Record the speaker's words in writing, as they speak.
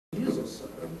so,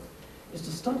 is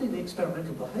to study the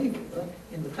experimental behaviour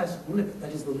in the classical limit.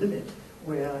 That is the limit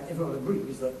where everyone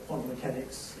agrees that quantum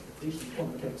mechanics, predictions of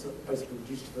quantum mechanics are basically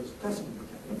reduced to those of classical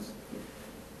mechanics.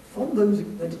 From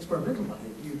that experimental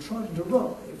behaviour, you try to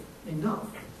derive enough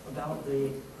about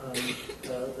the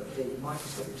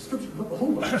microscopic description, not the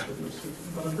whole microscopic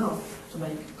description, but enough to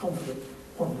make confident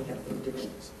quantum mechanical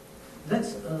predictions.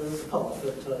 That's the path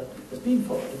that has been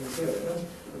followed in this area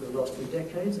over the last few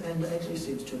decades, and actually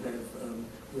seems to have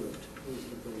worked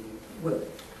reasonably well.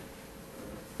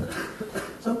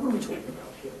 So what are we talking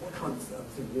about here? What kind of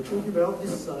thing we're talking about?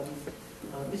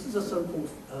 This is a so-called,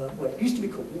 well, it used to be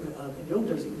called, in the old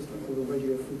days it was called a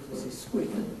radio frequency squid.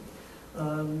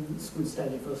 Squid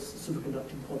standing for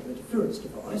superconducting quantum interference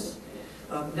device.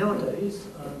 Nowadays,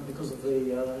 because of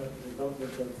the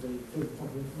development of the field of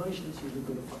quantum information, it's usually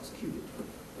called a flux qubit.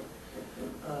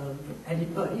 And it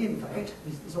may, in fact,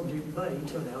 this object may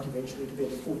turn out eventually to be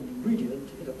an important ingredient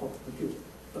in a quantum computer.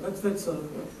 But that's in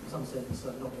some sense,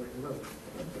 not very relevant.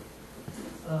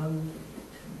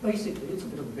 Basically, it's a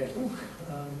bit of metal.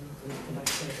 It can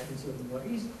actually act in certain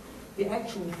ways. The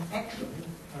actual action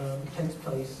takes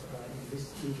place in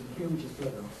this region here, which is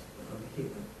blown up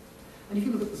here. And if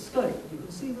you look at the scale, you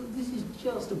can see that this is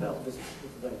just about visible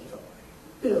with the naked eye.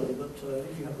 Barely, but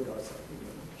if you have good eyesight, you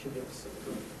should be able to see it.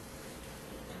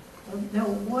 Now,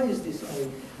 why is this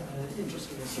an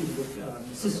interesting and suitable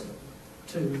system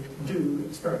to do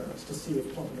experiments to see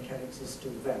if quantum mechanics is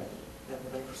still valid at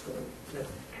the macroscopic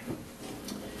level?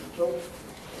 Well,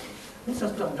 let's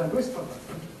just digress for a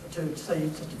moment to say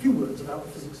just a few words about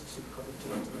the physics of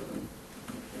superconductivity.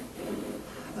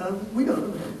 We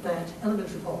know that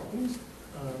elementary particles,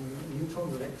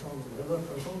 neutrons, electrons, whatever,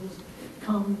 protons,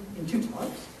 come in two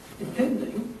types,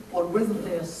 depending on whether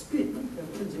their spin, their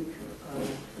intrinsic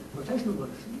rotational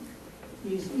motion,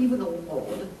 is even or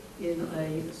odd in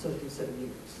a certain set of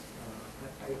units,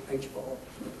 h bar,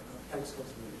 x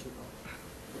constant 2 bar.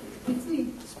 If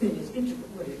the spin is integral,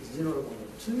 whether it's 0, 1, or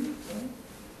 2,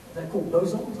 they're called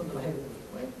bosons and they behave in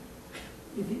a way.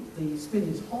 If the spin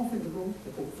is half integral,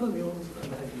 they're called fermions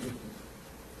and behave in a different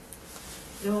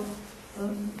way. Now,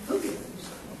 fermions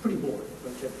are pretty boring,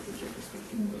 generally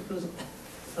speaking, because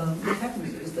what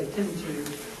happens is they tend to,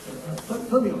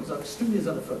 fermions are extremely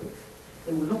xenophobic.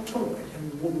 They will not tolerate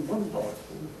having more than one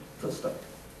particle per state.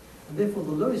 And therefore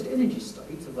the lowest energy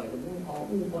states available are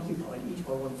all occupied each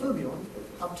by one fermion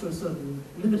up to a certain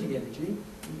limiting energy,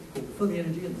 called the Fermi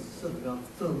energy, and there's a certain amount of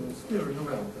thermal stirring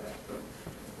around that.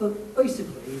 But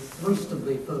basically, most of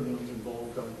the fermions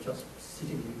involved are just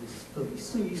sitting in this Fermi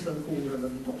sea, so-called,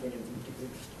 and not doing anything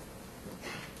particularly interesting.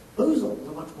 Bosons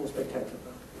are much more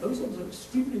spectacular. Bosons are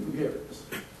extremely gregarious.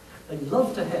 They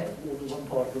love to have more than one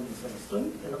particle in the same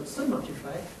state. They love it so much, in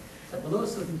fact, that below a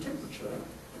certain temperature,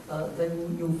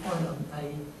 then you'll find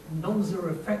a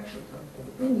non-zero fraction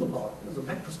of all the particles, a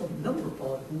macroscopic number of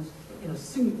particles, in a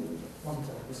single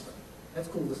one-particle state. That's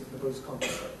called the Bose-Condon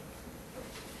state.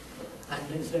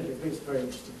 And incidentally, there's very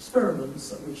interesting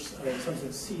experiments which, in some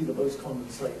sense, see the Bose-Condon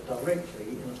state directly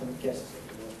in atomic gases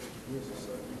over the last 50 years or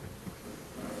so.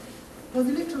 Now,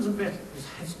 the electrons of metals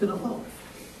have spin a half.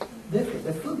 Therefore,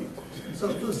 they're fermions. And so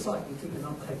at first sight, you think they're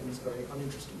not behaving in this very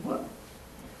uninteresting way.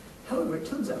 However, it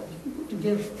turns out, if you put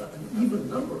together an even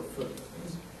number of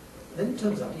fermions, then it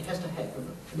turns out it has to have an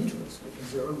interval between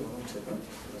 0, 1, or 2.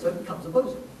 So it becomes a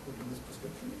boson, in this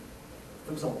prescription.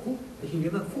 For example, the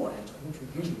helium-4 atom, which we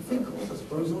usually think of as a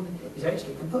boson, is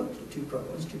actually composed of 2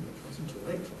 protons, 2 neutrons, and 2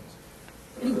 electrons.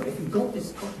 Anyway, if you've got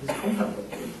this compound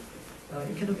object,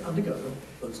 it can undergo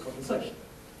Bose condensation.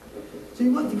 So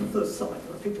you might think at first sight,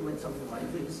 a picture went something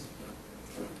like this,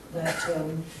 that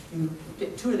you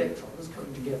get 2 electrons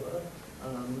coming together,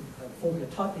 forming a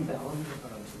tightly bound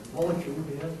molecule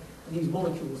here, and these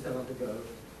molecules then undergo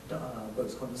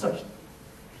Bose condensation.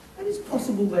 And it's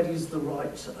possible that is the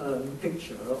right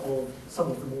picture of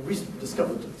some of the more recently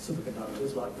discovered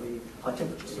superconductors, like the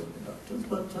high-temperature superconductors,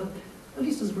 but at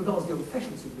least as regards the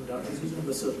old-fashioned superconductors, it's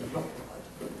almost certainly not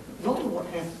right. Rather what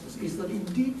happens is that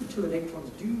indeed the 2 electrons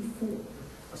do form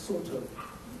a sort of,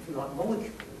 if you like,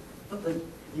 molecule, but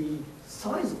the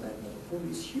size of that molecule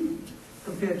is huge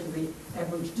compared to the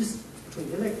average distance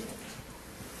between the electrons.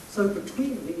 So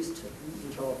between these two,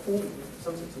 which are forming in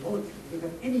some sense a molecule, you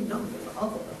have any number of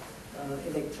other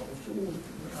electrons which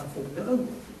are all forming their own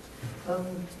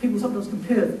molecules. People sometimes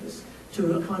compare this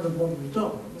to a kind of modern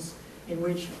dance in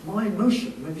which my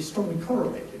motion may be strongly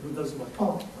correlated with those of my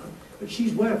partner, but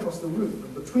she's way across the room,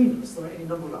 and between us there are any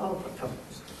number of other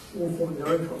couples, all forming their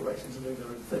own correlations and doing their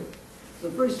own thing. So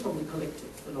a very strongly collective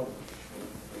phenomenon.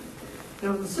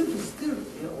 Now, in the simplest theory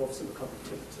of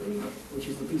superconductivity, which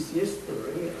is the BCS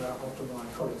theory, after my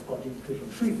colleagues Bodin, Cooper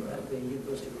and Shriever at the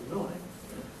University of Illinois.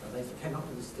 They came up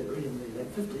with this theory in the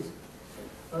late 50s.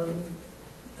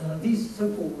 These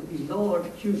so-called, these large,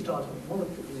 huge diatomic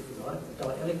molecules, if you like, the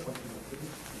dielectron molecules,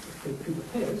 the Cooper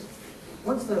pairs,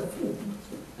 once they're formed,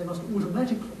 they must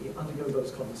automatically undergo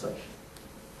Bose condensation.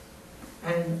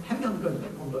 And having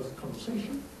undergone Bose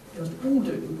condensation, they must all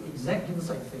do exactly the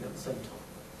same thing at the same time.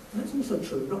 And that's also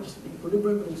true, not just in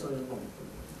equilibrium, but also in a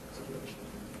non-equilibrium situation.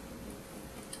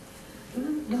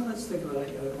 Now let's think about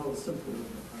a rather simple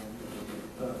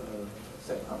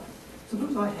setup.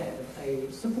 Suppose I have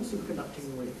a simple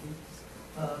superconducting ring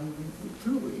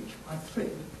through which I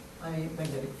thread a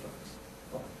magnetic flux.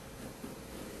 Fine.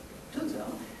 Turns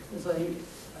out there's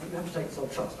you have to take this on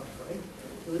trust, I'm afraid.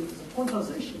 There's a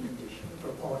quantization condition for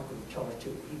a particle charge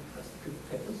 2e, that's the Cooper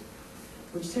pairs,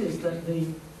 which says that the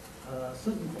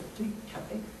certain quantity,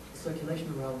 K, the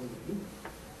circulation around the E,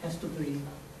 has to be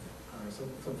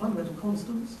some fundamental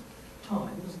constants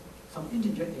times some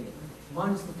integer n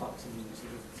minus the flux in the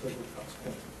circular flux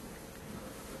quantity.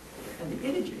 And the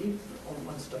energy on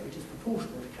one state is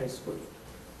proportional to K squared.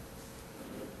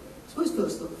 Suppose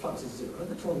first that the flux is zero,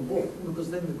 that's rather boring,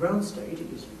 because then the ground state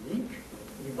is unique,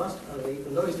 and you must, the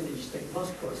lowest energy state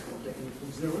must correspond to n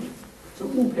equals zero.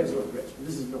 So all pairs are at rest, but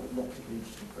this is not particularly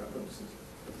interesting for our purposes.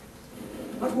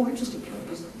 Much more interesting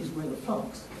case is where the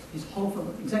flux is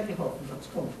exactly half the flux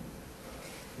quantum.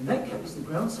 In that case, the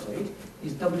ground state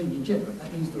is doubly degenerate.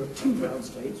 That means there are two ground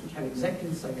states which have exactly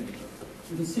the same energy.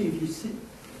 You can see if you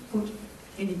put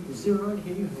n equals 0 in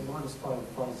here, you have a minus 5 and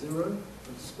phi 0,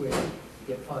 and squared, you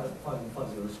get 5 and phi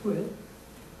 0 squared.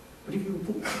 But if you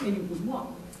put n equals 1,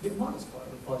 you get minus 5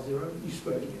 and phi 0, you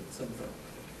square it, you get the same thing.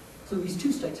 So these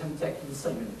two states have exactly the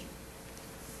same energy.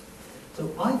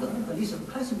 So either, at least at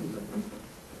the classical level,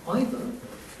 either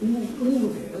all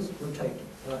the pairs rotate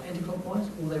anti-clockwise,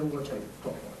 or they all rotate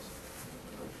clockwise.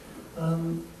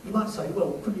 You might say,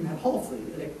 well, couldn't you have half the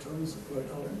electrons,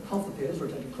 half the pairs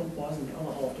rotating clockwise and the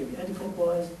other half doing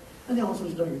anti-clockwise? And the answer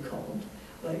is no, you can't.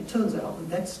 It turns out that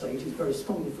that state is very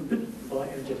strongly forbidden by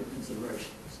energetic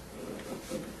considerations.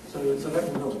 So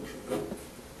that will not true.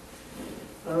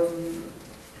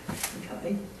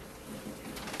 Okay.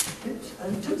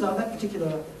 And it turns out that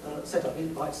particular setup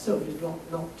by itself is not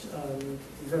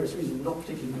for various reasons, not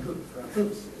particularly good for our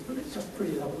purposes, but it's just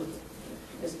pretty analytical.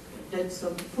 Let's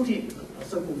put in a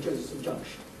so-called Josephson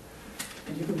junction.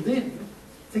 And you can then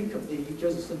think of the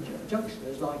Josephson junction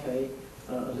as like a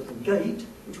little gate,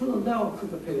 which will allow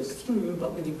Cooper pairs through,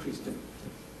 but with increased difficulty.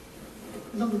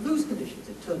 And under those conditions,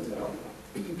 it turns out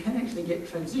that you can actually get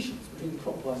transitions between the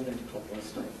clockwise and anti-clockwise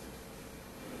state.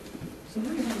 So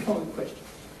now you have the following question.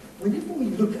 Whenever we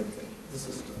look at the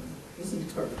system, this is an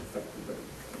experimental fact,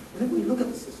 whenever we look at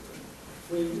the system,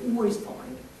 we always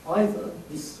find either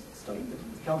this state, the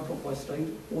counterclockwise state,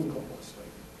 or the clockwise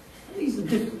state. And these are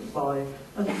different by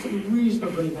a sort of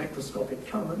reasonably macroscopic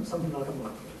current, something like a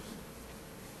micro.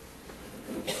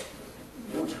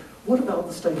 What about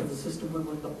the state of the system when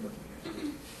we're not looking at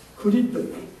it? Could it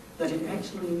be that it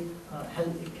actually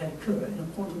it can occur in a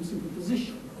quantum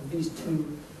superposition of these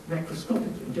two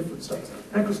macroscopically different states?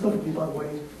 Macroscopically, by the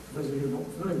way, for those of you who are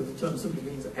not familiar with the term, simply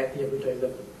means at the everyday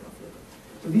level, roughly.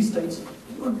 So these states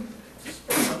aren't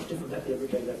very much different at the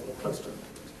everyday level, or close to it.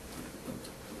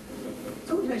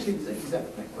 So we can actually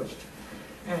examine that question.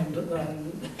 And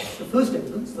the first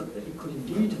evidence that it could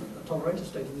indeed tolerate a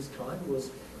state of this kind was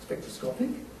spectroscopic,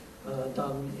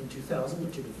 done in 2000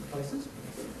 at two different places.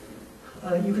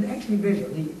 You can actually measure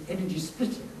the energy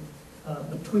splitting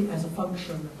between, as a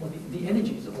function, or the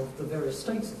energies of the various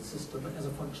states of the system as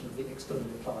a function of the externally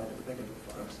applied magnetic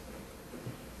flux.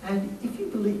 And if you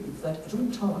believe that at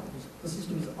all times the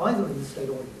system is either in this state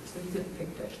or in this, then you get the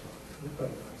Peck dash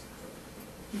line.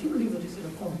 If you believe that it's in a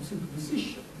quantum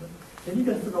superposition, then you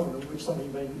get a phenomenon which some of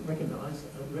you may recognize,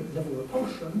 level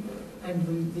repulsion,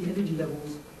 and the energy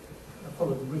levels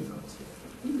follow the ring lines here.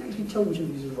 You can actually tell which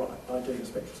of these is right by doing a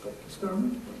spectroscopic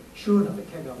experiment. Sure enough, it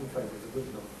came out in favour of the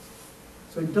ring lines.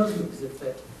 So it does look as if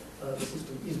that the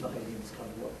system is behaving in this kind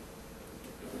of way.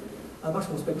 A much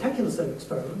more spectacular set of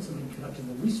experiments have been conducted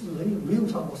more recently,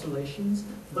 real-time oscillations.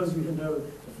 For those of you who are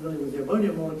familiar with the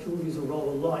ammonia molecule, these are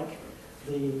rather like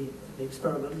the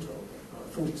experiment, or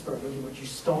thought experiment, in which you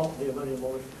start the ammonia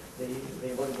molecule, the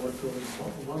ammonia molecule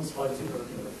on one side is equal to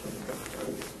the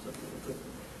other.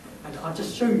 And I'll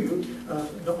just show you, I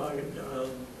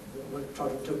won't try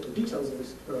to talk the details of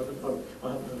this experiment. Oh,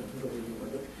 I haven't done it until you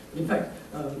want it. But in fact,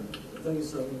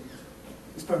 those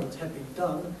experiments have been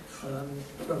done,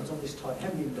 experiments of this type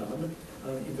have been done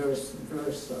in various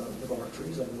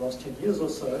laboratories over the last 10 years or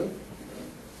so.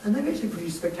 And they've actually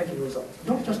produced spectacular results.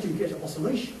 Not just do you get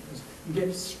oscillations, you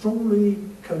get strongly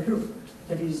coherent,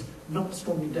 that is, not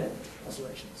strongly damped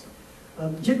oscillations.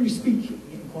 Generally speaking,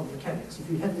 in quantum mechanics, if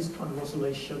you have this kind of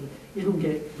oscillation, it'll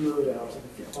get blurred out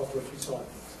after a few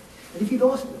cycles. And if you'd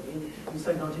asked me in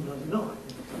say,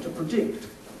 1999, to predict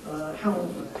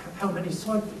how many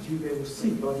cycles you'd be able to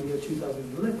see by the year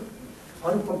 2011,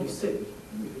 I'd have probably said,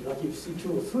 you'd be lucky to see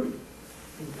 2 or 3.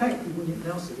 In fact, people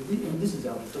now see, and this is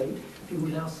out of date, people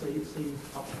now see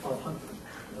up to 500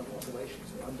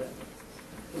 oscillations around that.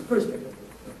 It's very spectacular.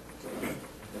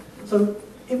 So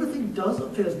everything does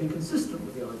appear to be consistent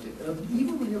with the idea that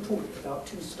even when you're talking about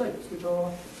 2 states which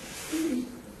are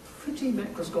pretty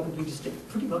macroscopically distinct,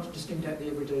 pretty much distinct at the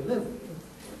everyday level,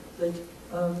 that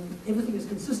everything is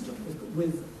consistent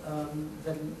with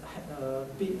them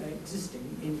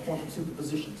existing in quantum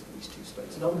superpositions of these 2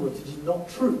 states. In other words, it is not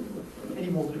true, any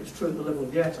more than it's true at the level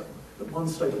of the atom, that one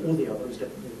state or the other is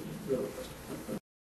definitely relevant.